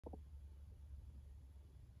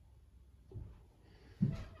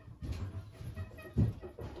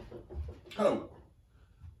So,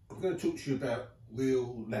 I'm going to talk to you about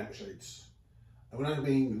real lampshades. And when I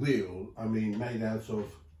mean real, I mean made out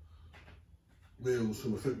of reels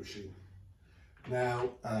from a fruit machine. Now,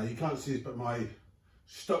 you can't see this, but my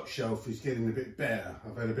stock shelf is getting a bit bare.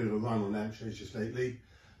 I've had a bit of a run on lampshades just lately,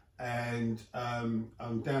 and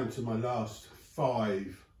I'm down to my last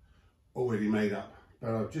 5 already made up.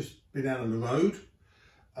 But I've just been out on the road,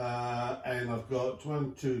 and I've got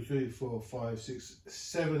 1, 2, 3, 4, 5, 6,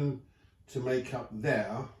 7 to make up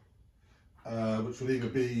there, which will either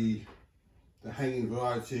be the hanging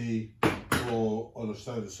variety or on a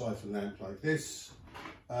solar siphon lamp like this.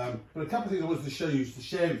 But a couple of things I wanted to show you, to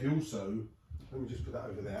share with you also, let me just put that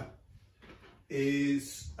over there,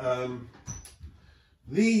 is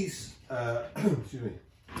these, excuse me,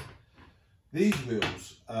 these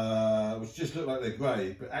wheels, which just look like they're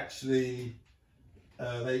grey, but actually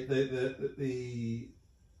the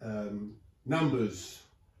numbers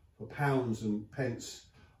for pounds and pence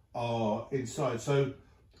are inside. So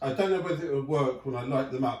I don't know whether it will work when I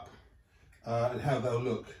light them up and how they'll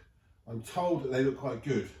look. I'm told that they look quite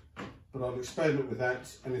good, but I'll experiment with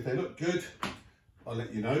that, and if they look good, I'll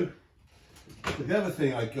let you know. But the other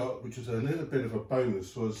thing I got, which was a little bit of a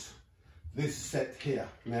bonus, was this set here.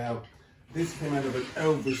 Now, this came out of an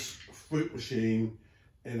Elvis fruit machine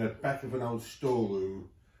in the back of an old storeroom.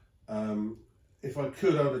 If I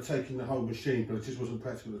could, I would have taken the whole machine, but it just wasn't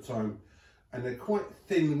practical at the time. And they're quite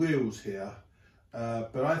thin wheels here,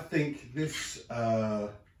 but I think this,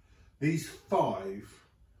 these 5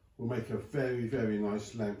 will make a very, very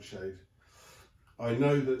nice lampshade. I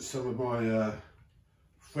know that some of my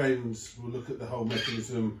friends will look at the whole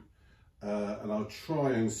mechanism, and I'll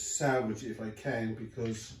try and salvage it if I can,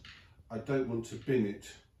 because I don't want to bin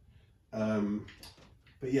it.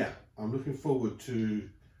 But yeah, I'm looking forward to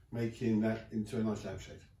making that into a nice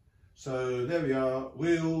lampshade. So there we are,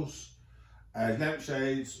 wheels as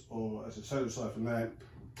lampshades or as a solar siphon lamp,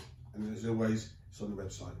 and as always, it's on the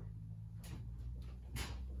website.